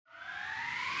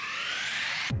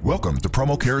Welcome to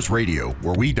Promo Cares Radio,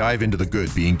 where we dive into the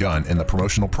good being done in the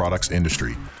promotional products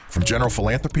industry. From general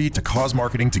philanthropy to cause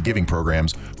marketing to giving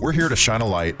programs, we're here to shine a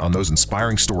light on those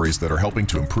inspiring stories that are helping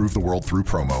to improve the world through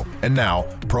promo. And now,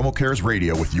 Promo Cares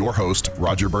Radio with your host,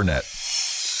 Roger Burnett.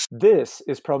 This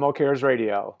is Promo Cares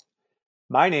Radio.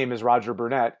 My name is Roger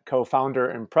Burnett, co-founder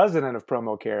and president of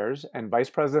Promo Cares and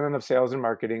vice president of sales and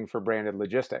marketing for Branded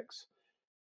Logistics.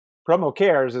 Promo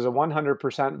Cares is a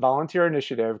 100% volunteer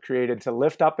initiative created to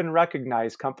lift up and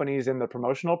recognize companies in the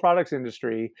promotional products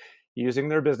industry using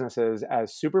their businesses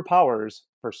as superpowers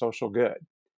for social good.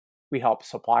 We help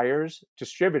suppliers,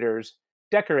 distributors,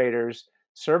 decorators,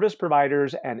 service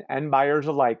providers, and end buyers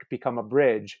alike become a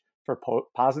bridge for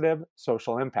positive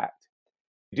social impact.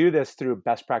 We do this through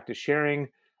best practice sharing,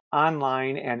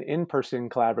 online and in-person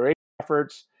collaboration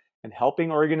efforts, and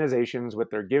helping organizations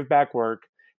with their give back work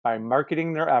by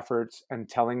marketing their efforts and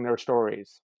telling their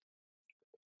stories.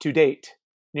 To date,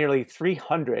 nearly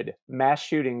 300 mass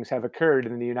shootings have occurred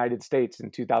in the United States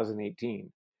in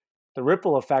 2018. The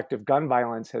ripple effect of gun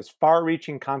violence has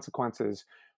far-reaching consequences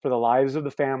for the lives of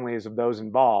the families of those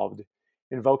involved,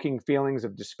 invoking feelings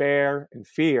of despair and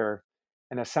fear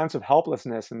and a sense of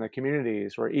helplessness in the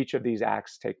communities where each of these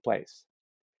acts take place.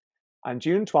 On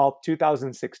June 12,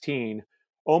 2016,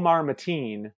 Omar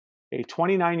Mateen, a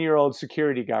 29-year-old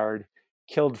security guard,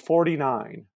 killed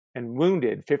 49 and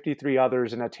wounded 53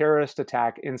 others in a terrorist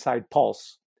attack inside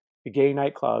Pulse, a gay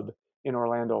nightclub in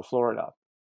Orlando, Florida.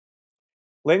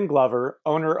 Lynn Glover,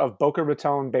 owner of Boca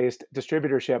Raton-based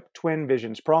distributorship Twin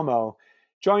Visions Promo,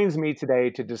 joins me today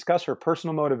to discuss her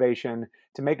personal motivation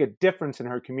to make a difference in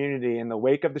her community in the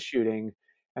wake of the shooting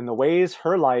and the ways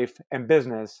her life and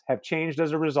business have changed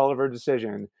as a result of her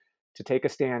decision to take a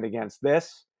stand against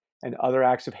this and other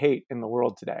acts of hate in the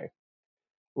world today.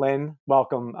 Lynn,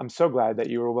 welcome. I'm so glad that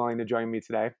you were willing to join me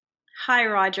today. Hi,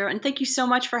 Roger, and thank you so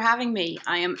much for having me.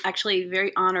 I am actually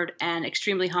very honored and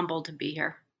extremely humbled to be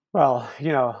here. Well,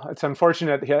 it's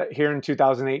unfortunate here in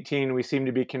 2018, we seem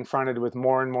to be confronted with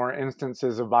more and more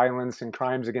instances of violence and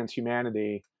crimes against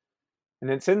humanity. And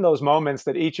it's in those moments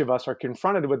that each of us are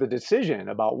confronted with a decision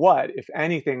about what, if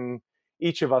anything,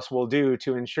 each of us will do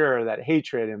to ensure that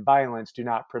hatred and violence do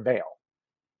not prevail.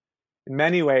 In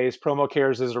many ways, Promo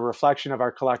Cares is a reflection of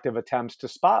our collective attempts to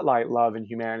spotlight love and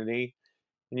humanity,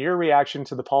 and your reaction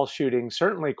to the Pulse shooting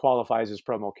certainly qualifies as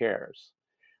Promo Cares,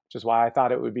 which is why I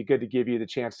thought it would be good to give you the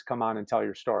chance to come on and tell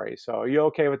your story. So are you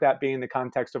okay with that being the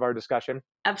context of our discussion?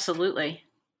 Absolutely.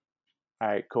 All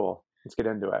right, cool. Let's get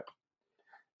into it.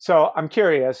 So I'm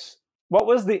curious, what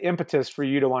was the impetus for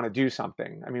you to want to do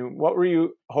something? I mean, what were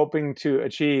you hoping to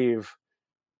achieve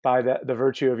by the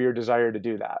virtue of your desire to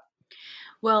do that?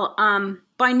 Well,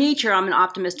 by nature, I'm an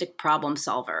optimistic problem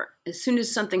solver. As soon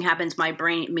as something happens, my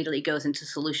brain immediately goes into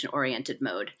solution-oriented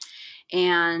mode.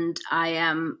 And I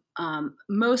am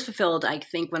most fulfilled, I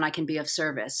think, when I can be of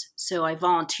service. So I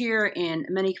volunteer in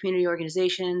many community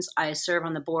organizations. I serve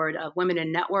on the board of Women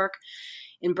in Network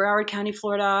in Broward County,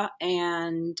 Florida,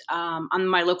 and on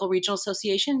my local regional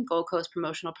association, Gold Coast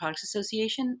Promotional Products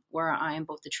Association, where I am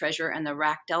both the treasurer and the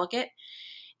RAC delegate.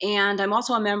 And I'm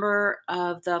also a member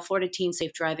of the Florida Teen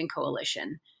Safe Driving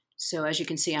Coalition. So as you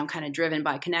can see, I'm kind of driven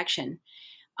by connection.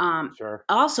 Sure.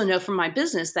 I also know from my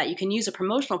business that you can use a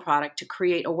promotional product to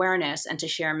create awareness and to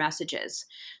share messages.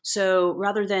 So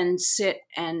rather than sit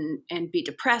and be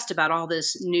depressed about all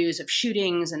this news of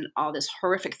shootings and all this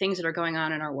horrific things that are going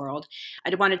on in our world,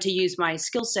 I wanted to use my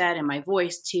skill set and my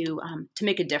voice to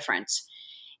make a difference.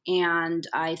 And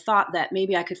I thought that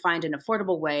maybe I could find an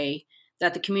affordable way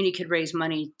that the community could raise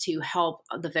money to help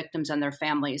the victims and their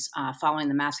families following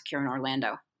the massacre in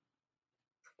Orlando.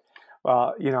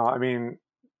 Well, I mean,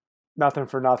 nothing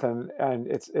for nothing, and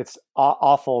it's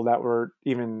awful that we're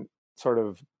even sort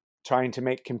of trying to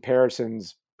make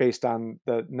comparisons based on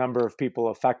the number of people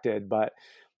affected. But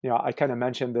I kind of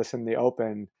mentioned this in the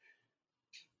open.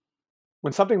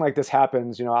 When something like this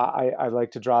happens, I like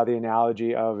to draw the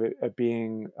analogy of it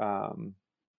being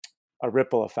a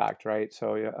ripple effect, right?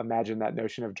 So imagine that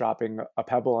notion of dropping a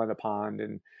pebble in a pond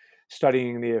and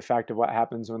studying the effect of what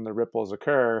happens when the ripples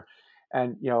occur.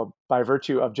 And, by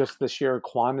virtue of just the sheer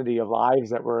quantity of lives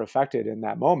that were affected in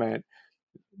that moment,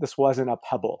 this wasn't a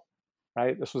pebble,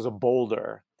 right? This was a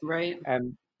boulder. Right.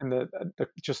 And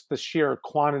just the sheer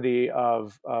quantity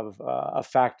of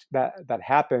effect that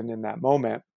happened in that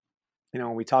moment.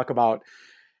 When we talk about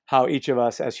how each of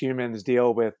us as humans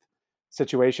deal with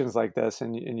situations like this,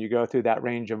 and you go through that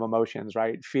range of emotions,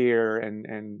 right? Fear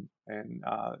and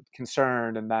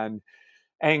concern, and then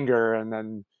anger, and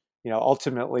then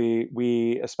ultimately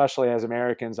we, especially as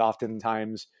Americans,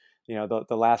 oftentimes the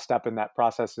last step in that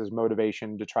process is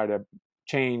motivation to try to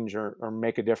change or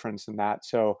make a difference in that.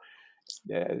 So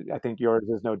I think yours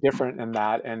is no different in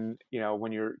that. And,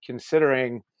 when you're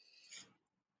considering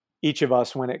each of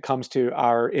us when it comes to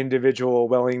our individual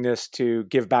willingness to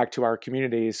give back to our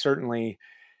communities, certainly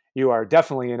you are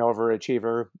definitely an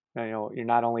overachiever. You're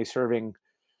not only serving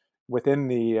within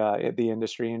the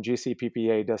industry, and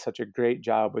GCPPA does such a great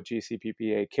job with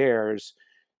GCPPA Cares.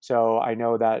 So I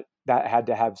know that had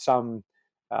to have some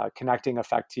connecting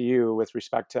effect to you with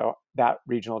respect to that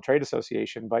regional trade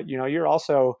association. But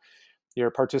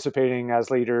you're participating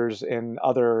as leaders in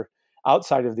other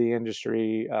outside of the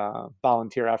industry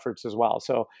volunteer efforts as well.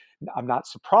 So I'm not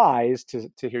surprised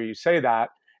to hear you say that.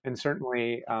 And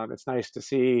certainly it's nice to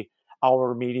see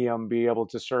our medium be able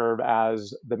to serve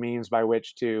as the means by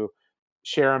which to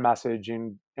share a message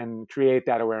and create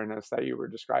that awareness that you were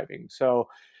describing. So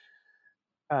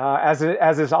as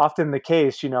is often the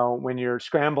case, when you're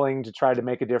scrambling to try to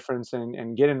make a difference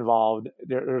and get involved,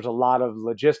 there's a lot of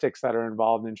logistics that are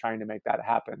involved in trying to make that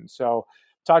happen. So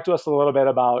talk to us a little bit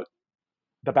about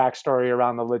the backstory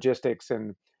around the logistics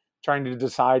and trying to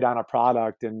decide on a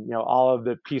product and, all of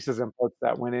the pieces and parts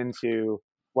that went into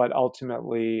what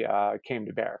ultimately came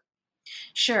to bear.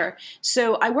 Sure.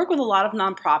 So I work with a lot of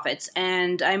nonprofits,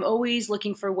 and I'm always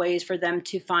looking for ways for them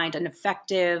to find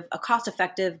a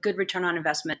cost-effective, good return on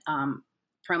investment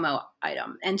promo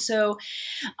item. And so,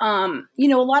 a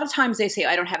lot of times they say,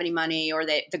 I don't have any money, or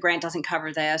the grant doesn't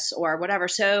cover this, or whatever.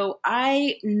 So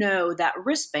I know that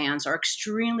wristbands are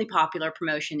extremely popular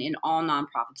promotion in all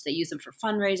nonprofits. They use them for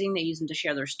fundraising. They use them to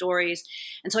share their stories.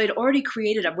 And so I'd already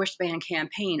created a wristband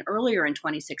campaign earlier in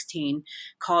 2016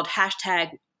 called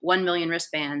hashtag 1 million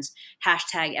wristbands,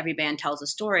 hashtag every band tells a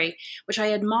story, which I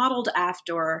had modeled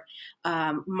after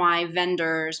my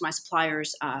vendors, my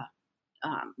suppliers'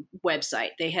 website.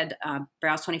 They had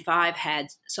Browse 25 had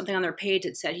something on their page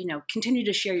that said, continue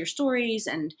to share your stories.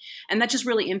 And that just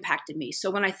really impacted me.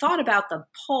 So when I thought about the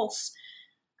Pulse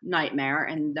nightmare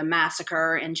and the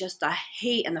massacre and just the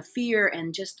hate and the fear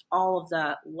and just all of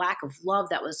the lack of love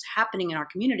that was happening in our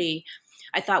community,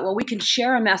 I thought, well, we can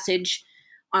share a message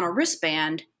on a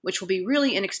wristband, which will be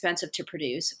really inexpensive to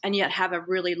produce and yet have a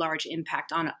really large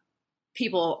impact on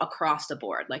people across the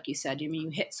board. Like you said, you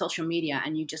hit social media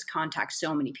and you just contact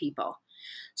so many people.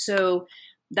 So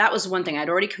that was one thing. I'd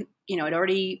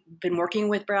already been working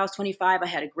with Browse 25. I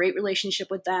had a great relationship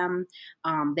with them.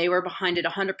 They were behind it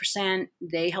 100%.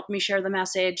 They helped me share the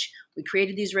message. We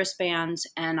created these wristbands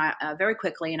and very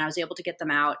quickly, and I was able to get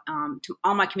them out to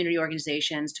all my community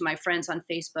organizations, to my friends on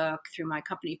Facebook, through my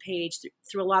company page,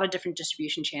 through a lot of different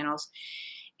distribution channels.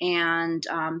 And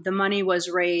the money was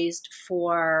raised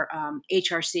for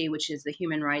HRC, which is the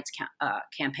Human Rights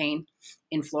Campaign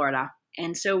in Florida.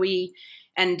 And so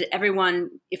and everyone,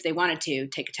 if they wanted to,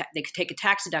 they could take a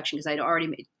tax deduction, because I'd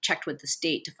already checked with the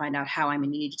state to find out how I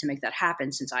needed to make that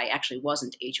happen, since I actually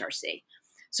wasn't HRC.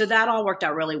 So that all worked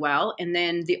out really well. And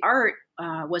then the art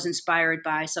was inspired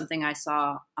by something I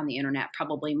saw on the internet,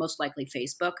 probably most likely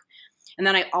Facebook. And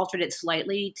then I altered it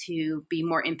slightly to be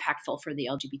more impactful for the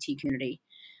LGBT community.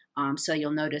 So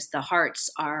you'll notice the hearts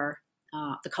are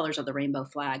the colors of the rainbow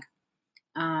flag.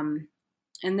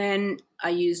 And then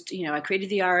I created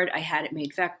the art, I had it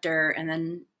made vector, and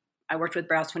then I worked with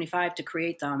Browse 25 to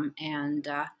create them. And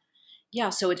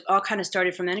so it all kind of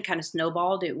started from then. It kind of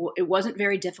snowballed. It wasn't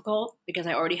very difficult because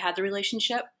I already had the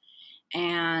relationship,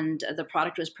 and the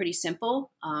product was pretty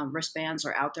simple. Wristbands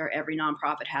are out there. Every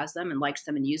nonprofit has them and likes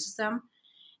them and uses them.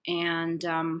 And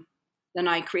then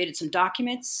I created some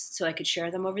documents so I could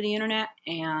share them over the internet.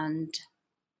 And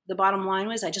the bottom line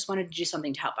was, I just wanted to do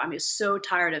something to help. I was so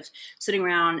tired of sitting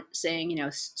around saying,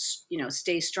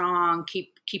 stay strong,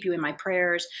 keep you in my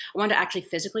prayers. I wanted to actually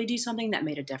physically do something that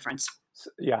made a difference.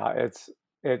 Yeah,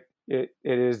 it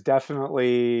is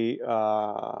definitely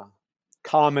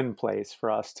commonplace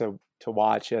for us to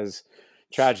watch as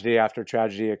tragedy after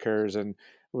tragedy occurs, and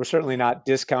we're certainly not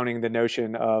discounting the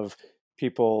notion of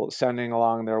people sending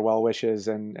along their well wishes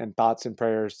and thoughts and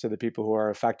prayers to the people who are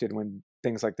affected when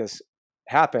things like this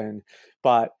happen.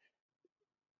 But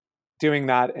doing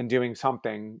that and doing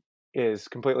something is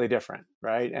completely different,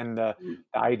 right? And the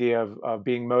idea of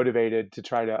being motivated to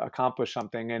try to accomplish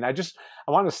something. And I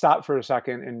want to stop for a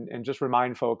second and just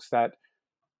remind folks that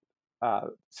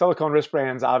silicone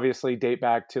wristbands obviously date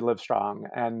back to Livestrong.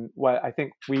 And what I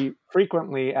think we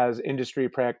frequently as industry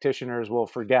practitioners will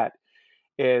forget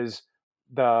is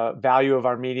the value of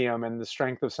our medium and the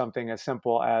strength of something as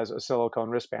simple as a silicone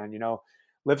wristband.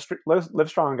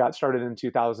 Livestrong got started in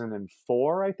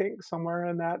 2004, I think, somewhere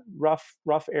in that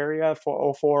rough area,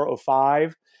 for 04,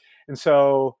 05. And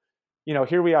so,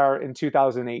 here we are in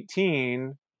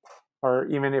 2018, or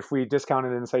even if we discount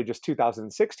it and say just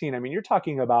 2016, I mean, you're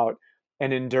talking about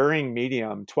an enduring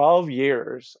medium, 12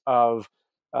 years of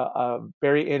a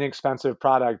very inexpensive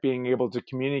product being able to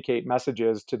communicate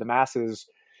messages to the masses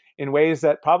in ways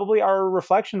that probably are a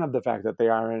reflection of the fact that they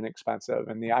are inexpensive.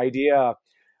 And the idea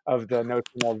of the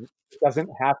notion of it doesn't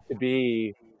have to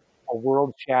be a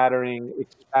world shattering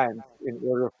expense in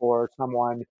order for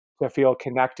someone to feel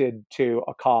connected to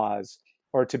a cause,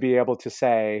 or to be able to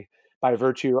say, by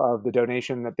virtue of the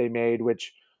donation that they made,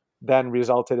 which then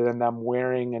resulted in them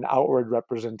wearing an outward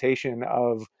representation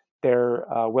of their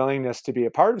willingness to be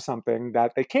a part of something,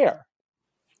 that they care.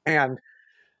 And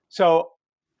so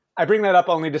I bring that up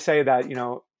only to say that,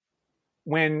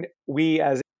 when we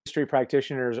as industry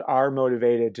practitioners are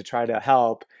motivated to try to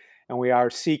help, and we are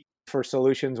seeking for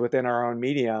solutions within our own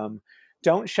medium,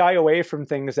 don't shy away from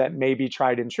things that may be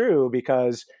tried and true,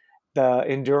 because the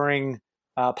enduring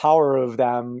power of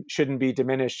them shouldn't be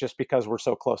diminished just because we're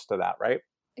so close to that, right?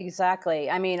 Exactly.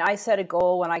 I mean, I set a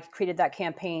goal when I created that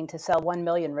campaign to sell 1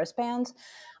 million wristbands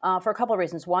for a couple of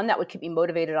reasons. One, that would keep me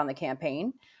motivated on the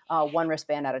campaign, one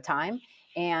wristband at a time.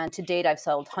 And to date, I've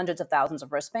sold hundreds of thousands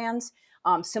of wristbands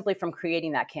simply from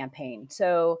creating that campaign.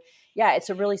 So yeah, it's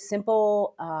a really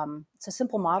simple, it's a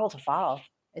simple model to follow.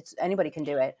 Anybody can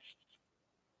do it.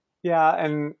 Yeah.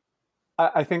 And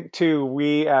I think too,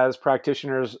 we as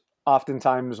practitioners,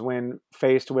 oftentimes when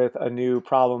faced with a new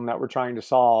problem that we're trying to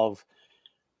solve,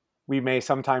 we may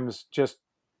sometimes just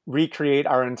recreate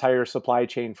our entire supply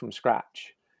chain from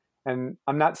scratch. And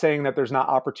I'm not saying that there's not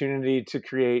opportunity to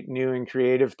create new and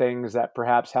creative things that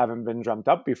perhaps haven't been dreamt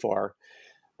up before.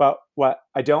 But what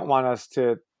I don't want us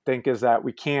to think is that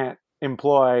we can't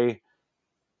employ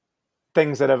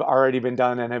things that have already been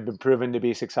done and have been proven to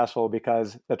be successful,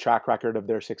 because the track record of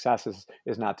their success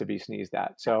is not to be sneezed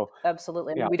at. So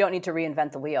absolutely. I mean, we don't need to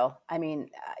reinvent the wheel. I mean,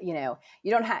 you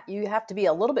have to be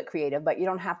a little bit creative, but you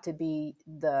don't have to be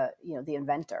the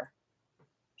inventor.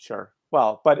 Sure.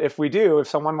 Well, but if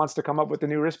someone wants to come up with a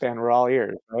new wristband, we're all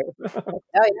ears, right? Oh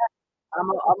yeah. I'm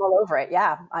all over it.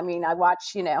 Yeah. I mean, I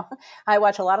watch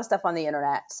a lot of stuff on the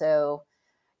internet. So,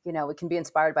 we can be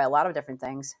inspired by a lot of different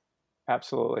things.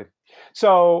 Absolutely.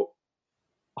 So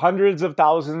hundreds of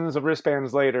thousands of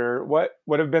wristbands later, what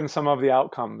have been some of the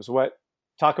outcomes?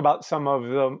 Talk about some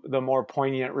of the more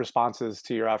poignant responses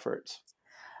to your efforts.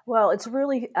 Well, it's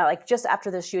really like just after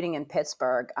the shooting in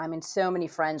Pittsburgh, I mean, so many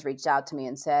friends reached out to me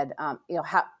and said,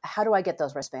 how do I get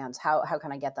those wristbands? How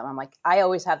can I get them? I'm like, I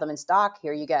always have them in stock.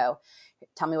 Here you go.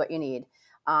 Tell me what you need.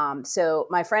 So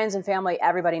my friends and family,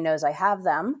 everybody knows I have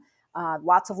them.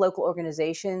 Lots of local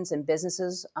organizations and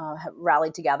businesses have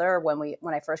rallied together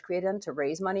when I first created them to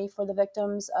raise money for the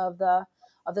victims of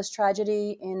this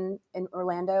tragedy in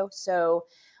Orlando. So,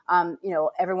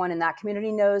 everyone in that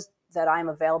community knows that I'm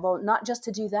available, not just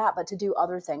to do that, but to do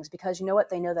other things, because you know what?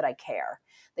 They know that I care.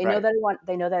 They know that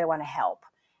I want to help.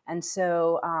 And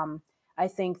so I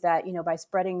think that, by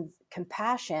spreading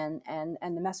compassion and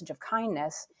the message of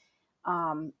kindness,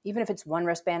 even if it's one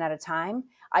wristband at a time,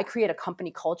 I create a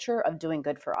company culture of doing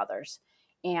good for others.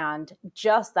 And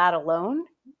just that alone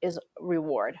is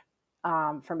reward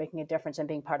for making a difference and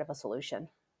being part of a solution.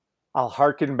 I'll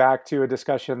harken back to a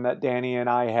discussion that Danny and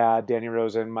I had, Danny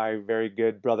Rosen, my very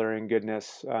good brother in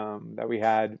goodness, that we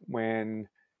had when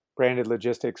Branded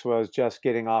Logistics was just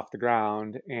getting off the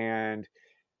ground. And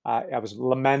I was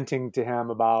lamenting to him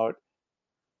about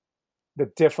the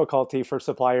difficulty for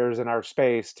suppliers in our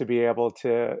space to be able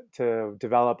to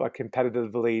develop a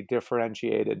competitively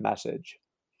differentiated message.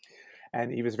 And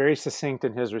he was very succinct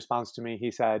in his response to me.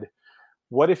 He said,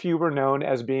 "What if you were known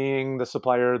as being the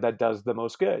supplier that does the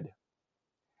most good?"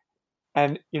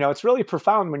 And, it's really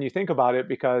profound when you think about it,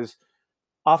 because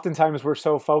oftentimes we're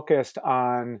so focused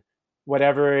on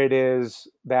whatever it is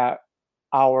that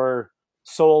our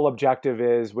sole objective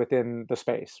is within the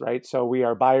space, right? So we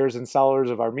are buyers and sellers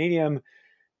of our medium.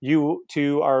 You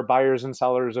too are buyers and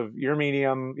sellers of your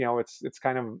medium. It's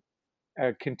kind of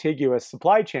a contiguous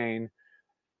supply chain.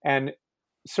 And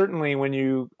certainly when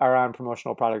you are on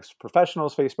Promotional Products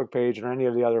Professionals Facebook page or any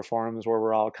of the other forums where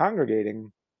we're all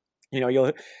congregating,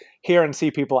 you'll hear and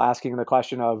see people asking the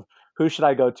question of, who should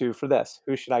I go to for this?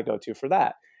 Who should I go to for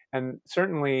that? And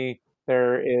certainly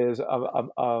there is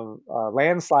a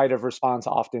landslide of response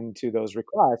often to those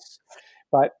requests.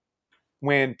 But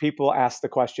when people ask the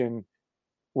question,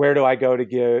 where do I go to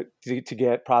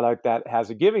get product that has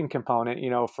a giving component,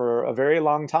 for a very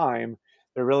long time,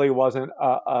 there really wasn't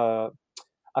a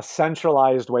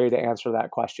centralized way to answer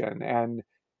that question. And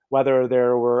whether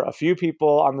there were a few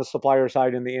people on the supplier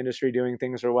side in the industry doing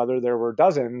things, or whether there were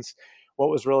dozens, what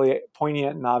was really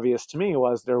poignant and obvious to me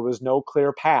was there was no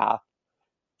clear path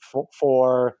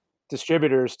for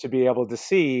distributors to be able to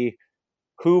see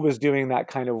who was doing that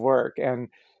kind of work. And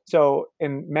so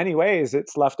in many ways,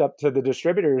 it's left up to the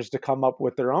distributors to come up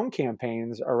with their own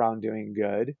campaigns around doing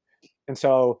good. And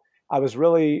so I was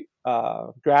really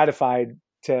gratified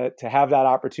to have that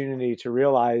opportunity to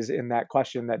realize in that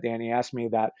question that Danny asked me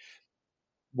that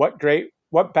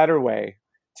what better way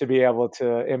to be able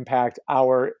to impact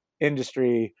our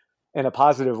industry in a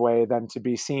positive way than to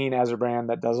be seen as a brand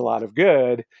that does a lot of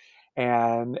good.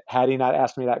 And had he not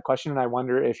asked me that question, I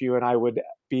wonder if you and I would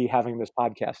be having this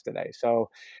podcast today. So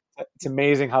it's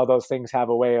amazing how those things have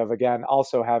a way of, again,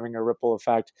 also having a ripple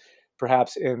effect,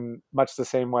 perhaps in much the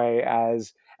same way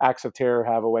as acts of terror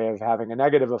have a way of having a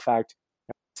negative effect.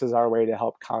 This is our way to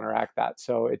help counteract that.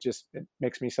 So it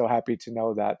makes me so happy to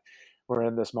know that we're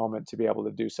in this moment to be able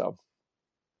to do so.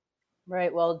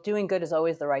 Right. Well, doing good is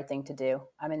always the right thing to do.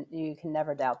 I mean, you can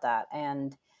never doubt that.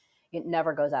 And it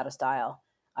never goes out of style.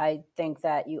 I think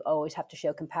that you always have to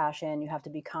show compassion. You have to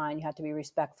be kind. You have to be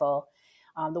respectful.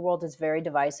 The world is very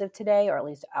divisive today, or at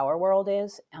least our world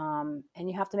is. And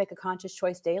you have to make a conscious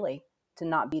choice daily to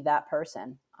not be that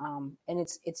person. And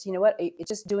it's you know what? It's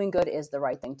just doing good is the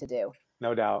right thing to do.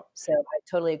 No doubt. So I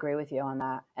totally agree with you on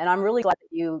that. And I'm really glad that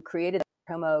you created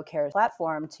the Promo Cares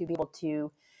platform to be able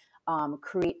to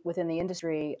create within the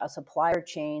industry a supplier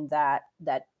chain that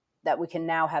we can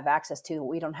now have access to.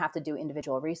 We don't have to do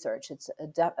individual research. It's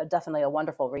definitely a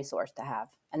wonderful resource to have.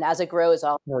 And as it grows,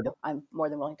 I'm more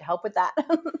than willing to help with that.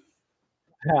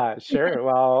 Yeah, sure.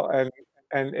 Well,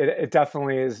 and it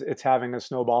definitely is. It's having a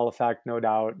snowball effect, no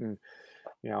doubt. And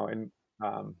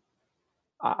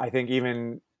I think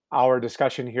even our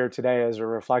discussion here today is a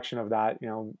reflection of that.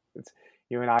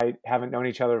 You and I haven't known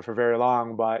each other for very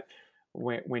long, but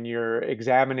when you're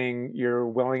examining your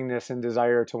willingness and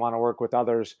desire to want to work with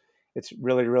others, it's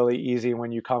really, really easy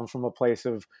when you come from a place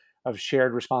of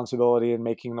shared responsibility and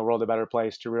making the world a better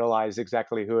place to realize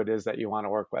exactly who it is that you want to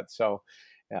work with. So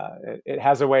it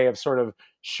has a way of sort of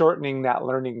shortening that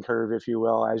learning curve, if you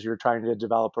will, as you're trying to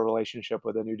develop a relationship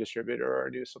with a new distributor or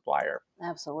a new supplier.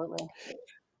 Absolutely.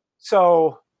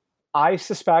 So I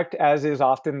suspect, as is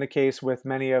often the case with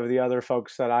many of the other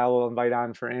folks that I will invite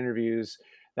on for interviews,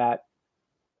 that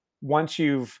once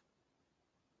you've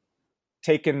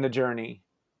taken the journey,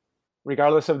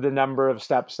 regardless of the number of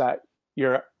steps that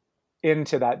you're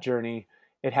into that journey,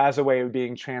 it has a way of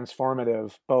being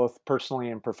transformative, both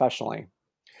personally and professionally.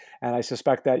 And I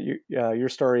suspect that your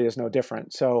story is no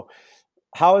different. So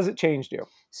how has it changed you?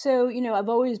 So, I've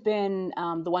always been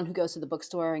the one who goes to the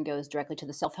bookstore and goes directly to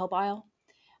the self-help aisle.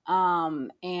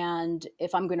 And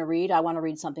if I'm going to read, I want to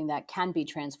read something that can be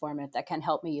transformative, that can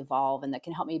help me evolve, and that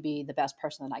can help me be the best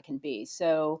person that I can be.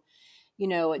 So,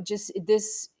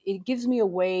 it gives me a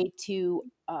way to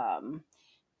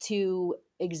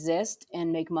exist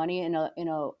and make money and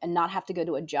not have to go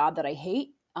to a job that I hate.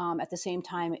 At the same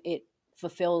time, it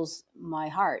fulfills my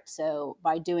heart. So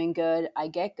by doing good, I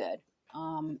get good.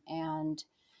 And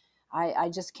I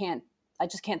just can't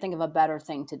think of a better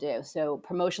thing to do. So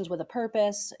promotions with a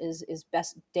purpose is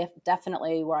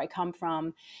definitely where I come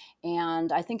from.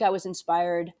 And I think I was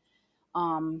inspired.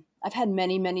 I've had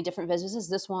many, many different businesses.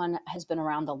 This one has been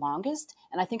around the longest.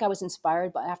 And I think I was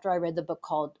inspired after I read the book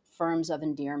called Firms of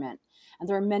Endearment. And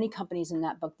there are many companies in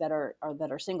that book that are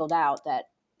singled out that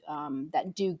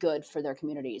do good for their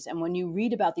communities. And when you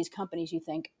read about these companies, you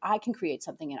think, I can create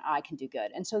something and I can do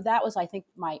good. And so that was, I think,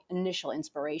 my initial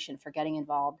inspiration for getting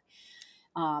involved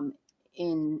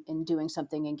in doing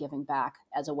something and giving back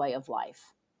as a way of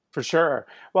life. For sure.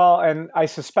 Well, and I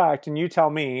suspect, and you tell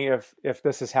me if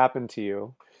this has happened to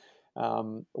you,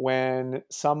 when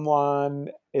someone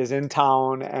is in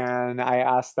town and I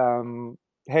ask them,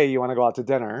 hey, you want to go out to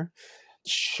dinner?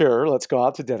 Sure, let's go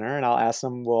out to dinner. And I'll ask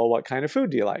them, well, what kind of food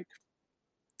do you like?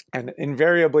 And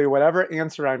invariably, whatever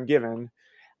answer I'm given,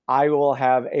 I will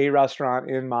have a restaurant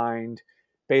in mind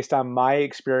based on my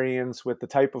experience with the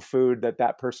type of food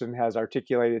that person has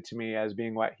articulated to me as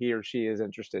being what he or she is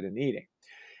interested in eating.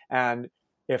 And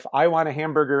if I want a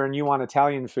hamburger and you want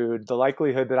Italian food, the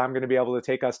likelihood that I'm going to be able to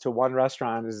take us to one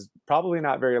restaurant is probably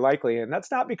not very likely. And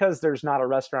that's not because there's not a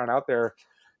restaurant out there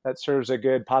that serves a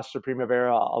good pasta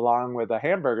primavera along with a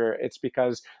hamburger. It's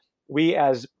because we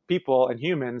as people and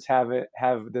humans have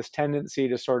this tendency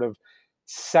to sort of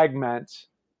segment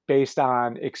based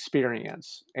on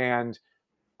experience. And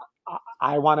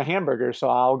I want a hamburger, so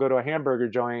I'll go to a hamburger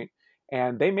joint,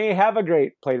 and they may have a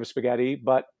great plate of spaghetti,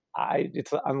 but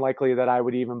it's unlikely that I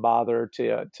would even bother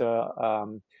to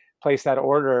place that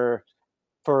order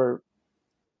for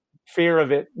fear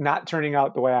of it not turning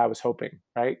out the way I was hoping,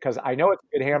 right? Because I know it's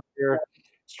a good hamburger,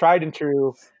 it's tried and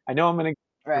true. I know I'm going to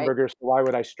get Right. hamburger, so why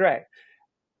would I stray?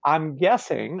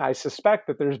 I suspect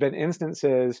that there's been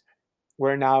instances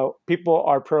where now people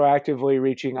are proactively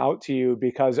reaching out to you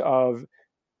because of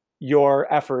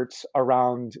your efforts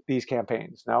around these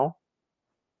campaigns, no?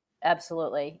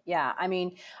 Absolutely. Yeah. I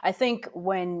mean, I think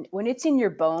when it's in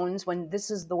your bones, when this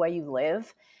is the way you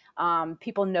live,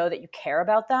 people know that you care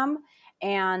about them,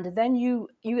 and then you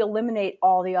eliminate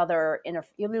all the other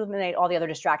you eliminate all the other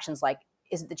distractions. Like,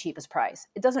 is it the cheapest price?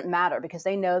 It doesn't matter because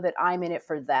they know that I'm in it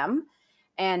for them,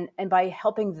 and by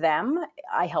helping them,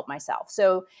 I help myself.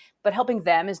 So, but helping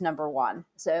them is number one.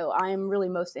 So I'm really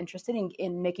most interested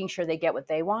in making sure they get what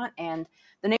they want. And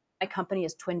the name of my company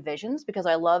is Twin Visions because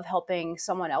I love helping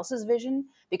someone else's vision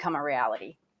become a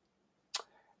reality.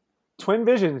 Twin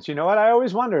Visions, you know what? I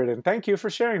always wondered, and thank you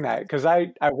for sharing that, because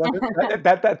I wondered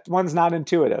that one's not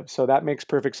intuitive. So that makes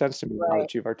perfect sense to me now Right.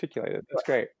 that you've articulated. That's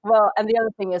great. Well, and the other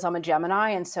thing is I'm a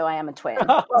Gemini, and so I am a twin.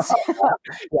 So, Yeah.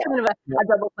 kind of a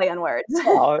double play on words.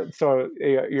 So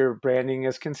your branding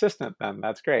is consistent then.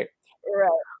 That's great. Right,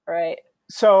 right.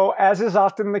 So, as is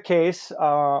often the case,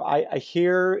 I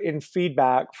hear in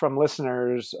feedback from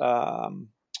listeners,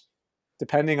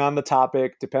 depending on the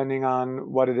topic, depending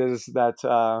on what it is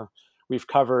that we've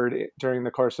covered during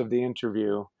the course of the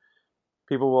interview,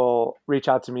 people will reach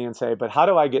out to me and say, "But how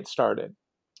do I get started?"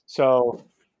 So,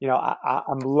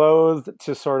 I'm loath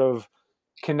to sort of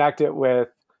connect it with,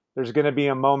 there's going to be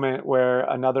a moment where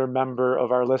another member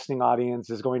of our listening audience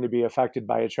is going to be affected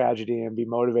by a tragedy and be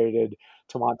motivated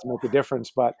to want to make a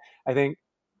difference. But I think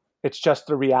it's just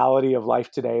the reality of life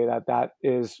today that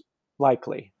is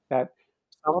likely that,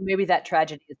 Well, maybe that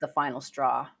tragedy is the final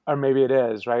straw. or maybe it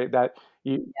is, right? That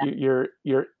your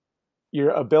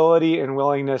ability and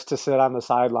willingness to sit on the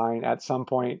sideline at some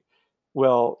point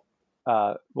will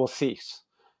cease.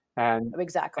 And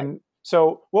Exactly. and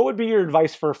so, what would be your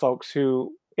advice for folks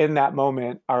who, in that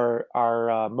moment,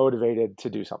 are motivated to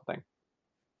do something?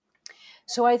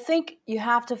 So I think you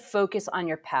have to focus on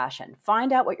your passion.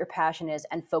 Find out what your passion is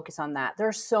and focus on that. There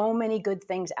are so many good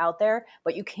things out there,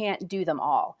 but you can't do them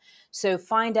all. So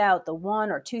find out the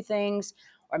one or two things,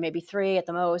 or maybe three at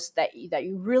the most, that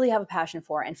you really have a passion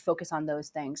for, and focus on those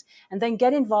things. And then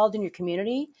get involved in your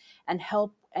community and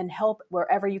help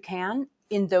wherever you can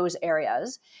in those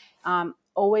areas.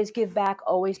 Always give back,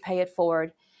 always pay it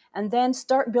forward. And then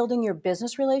start building your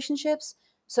business relationships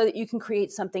so that you can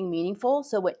create something meaningful,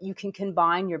 so what you can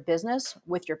combine your business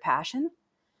with your passion.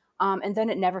 And then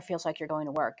it never feels like you're going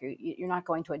to work. You're not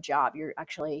going to a job. You're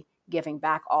actually giving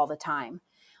back all the time.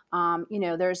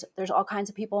 There's all kinds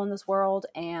of people in this world,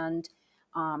 and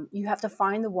you have to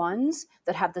find the ones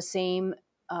that have the same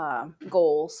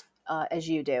goals as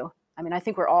you do. I mean, I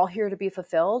think we're all here to be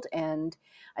fulfilled, and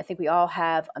I think we all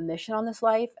have a mission on this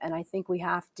life, and I think we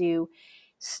have to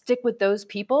stick with those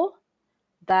people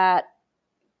that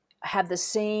have the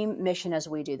same mission as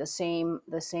we do, the same,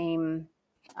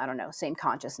 I don't know, same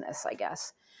consciousness, I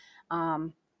guess.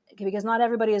 Because not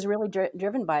everybody is really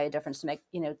driven by a difference to make,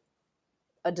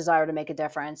 a desire to make a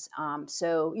difference.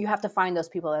 So you have to find those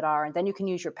people that are, and then you can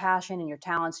use your passion and your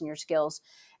talents and your skills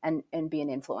and be an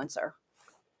influencer.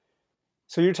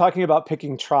 So you're talking about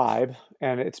picking tribe,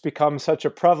 and it's become such a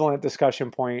prevalent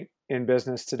discussion point in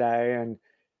business today. And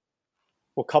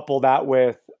we'll couple that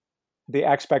with the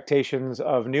expectations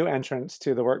of new entrants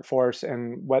to the workforce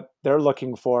and what they're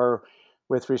looking for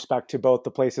with respect to both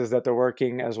the places that they're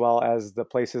working as well as the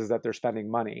places that they're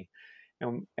spending money.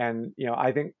 And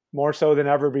I think more so than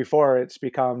ever before, it's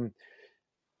become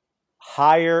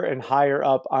higher and higher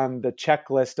up on the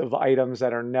checklist of items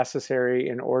that are necessary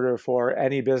in order for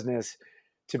any business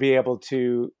to be able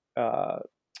to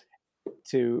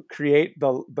create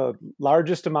the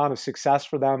largest amount of success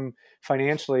for them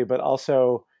financially, but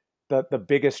also the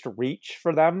biggest reach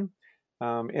for them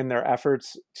in their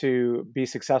efforts to be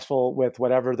successful with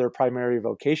whatever their primary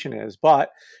vocation is.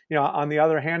 But, on the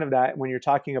other hand of that, when you're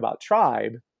talking about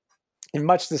tribe, in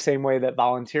much the same way that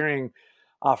volunteering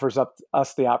offers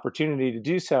us the opportunity to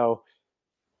do so,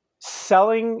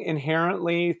 selling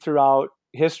inherently throughout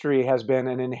history has been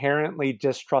an inherently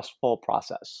distrustful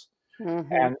process.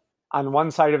 Mm-hmm. And on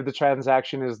one side of the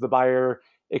transaction is the buyer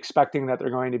expecting that they're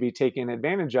going to be taken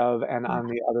advantage of. And on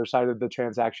the other side of the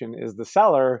transaction is the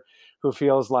seller who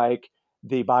feels like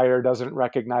the buyer doesn't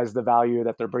recognize the value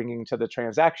that they're bringing to the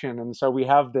transaction. And so we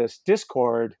have this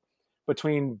discord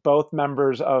between both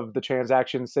members of the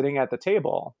transaction sitting at the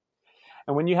table.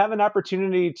 And when you have an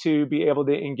opportunity to be able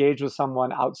to engage with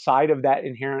someone outside of that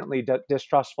inherently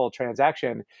distrustful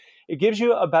transaction, it gives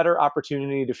you a better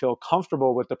opportunity to feel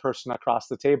comfortable with the person across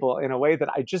the table in a way that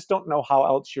I just don't know how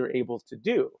else you're able to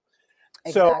do.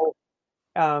 Exactly. So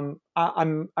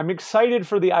I'm excited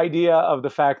for the idea of the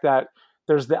fact that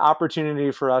there's the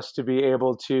opportunity for us to be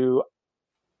able to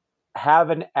have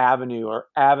an avenue or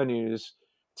avenues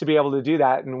to be able to do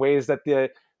that in ways that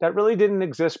that really didn't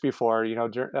exist before.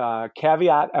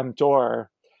 Caveat emptor,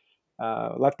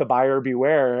 let the buyer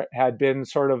beware, had been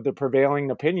sort of the prevailing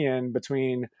opinion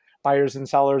between buyers and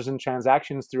sellers in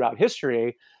transactions throughout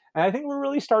history. And I think we're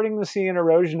really starting to see an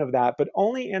erosion of that, but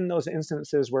only in those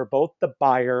instances where both the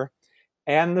buyer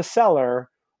and the seller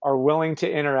are willing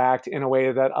to interact in a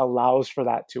way that allows for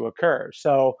that to occur.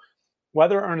 So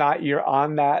whether or not you're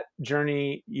on that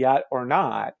journey yet or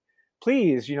not,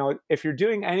 please, if you're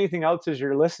doing anything else as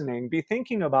you're listening, be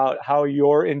thinking about how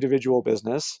your individual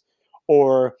business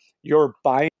or your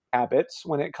buying habits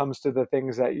when it comes to the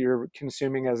things that you're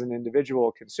consuming as an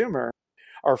individual consumer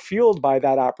are fueled by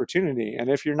that opportunity. And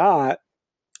if you're not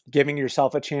giving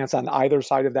yourself a chance on either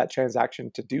side of that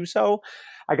transaction to do so,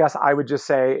 I guess I would just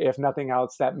say, if nothing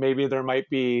else, that maybe there might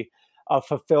be a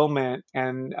fulfillment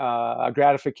and a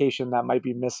gratification that might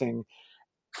be missing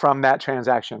from that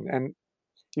transaction. And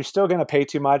you're still going to pay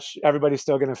too much. Everybody's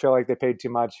still going to feel like they paid too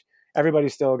much.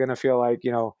 Everybody's still going to feel like,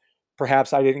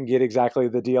 perhaps I didn't get exactly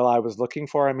the deal I was looking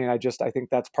for. I mean, I think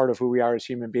that's part of who we are as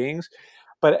human beings.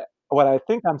 But what I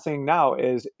think I'm saying now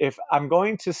is, if I'm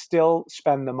going to still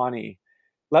spend the money,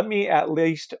 let me at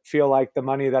least feel like the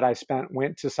money that I spent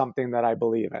went to something that I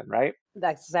believe in, right?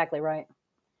 That's exactly right.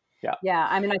 Yeah. Yeah.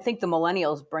 I mean, I think the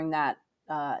millennials bring that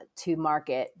to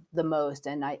market the most.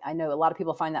 And I know a lot of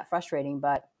people find that frustrating,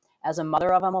 but as a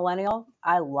mother of a millennial,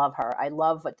 I love her. I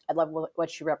love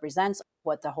what she represents,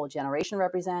 what the whole generation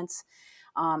represents.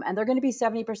 And they're going to be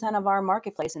 70% of our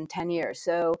marketplace in 10 years.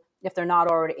 So if they're not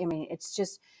already, I mean, it's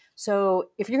just, so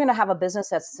if you're going to have a business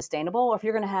that's sustainable, or if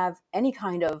you're going to have any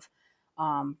kind of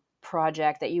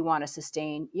project that you want to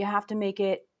sustain, you have to make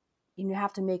it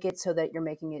so that you're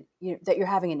making it, that you're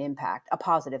having an impact, a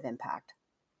positive impact.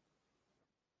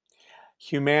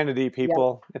 Humanity,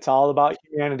 people. Yep. It's all about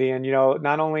humanity. And,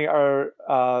 not only are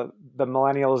the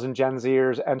millennials and Gen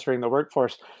Zers entering the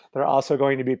workforce, they're also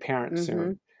going to be parents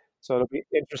soon. So it'll be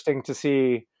interesting to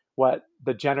see what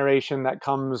the generation that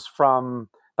comes from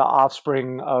the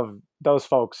offspring of those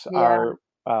folks are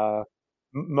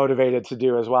motivated to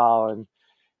do as well. And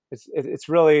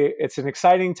it's an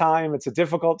exciting time. It's a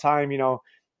difficult time.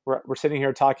 We're sitting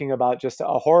here talking about just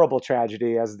a horrible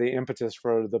tragedy as the impetus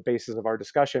for the basis of our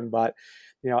discussion. But,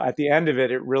 at the end of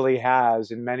it, it really has,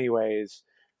 in many ways,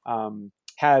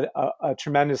 had a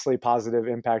tremendously positive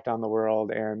impact on the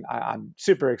world. And I'm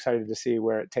super excited to see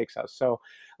where it takes us. So,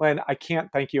 Lynn, I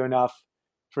can't thank you enough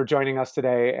for joining us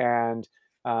today. And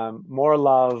more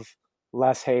love,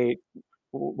 less hate.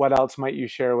 What else might you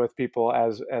share with people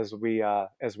as we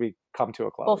come to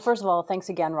a close? Well, first of all, thanks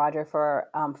again, Roger, for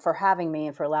having me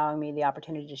and for allowing me the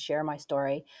opportunity to share my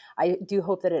story. I do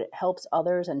hope that it helps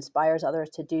others, inspires others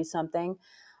to do something,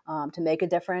 to make a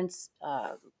difference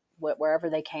wherever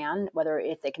they can. Whether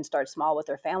if they can start small with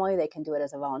their family, they can do it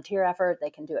as a volunteer effort, they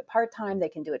can do it part-time, they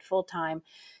can do it full-time.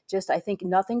 Just, I think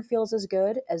nothing feels as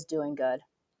good as doing good.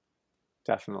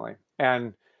 Definitely.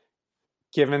 And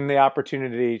given the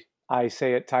opportunity, I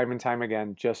say it time and time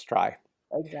again, just try.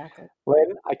 Exactly.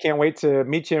 Lynn, I can't wait to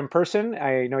meet you in person.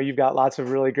 I know you've got lots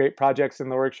of really great projects in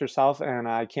the works yourself, and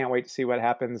I can't wait to see what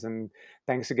happens. And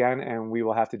thanks again, and we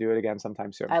will have to do it again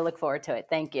sometime soon. I look forward to it.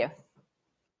 Thank you.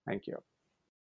 Thank you.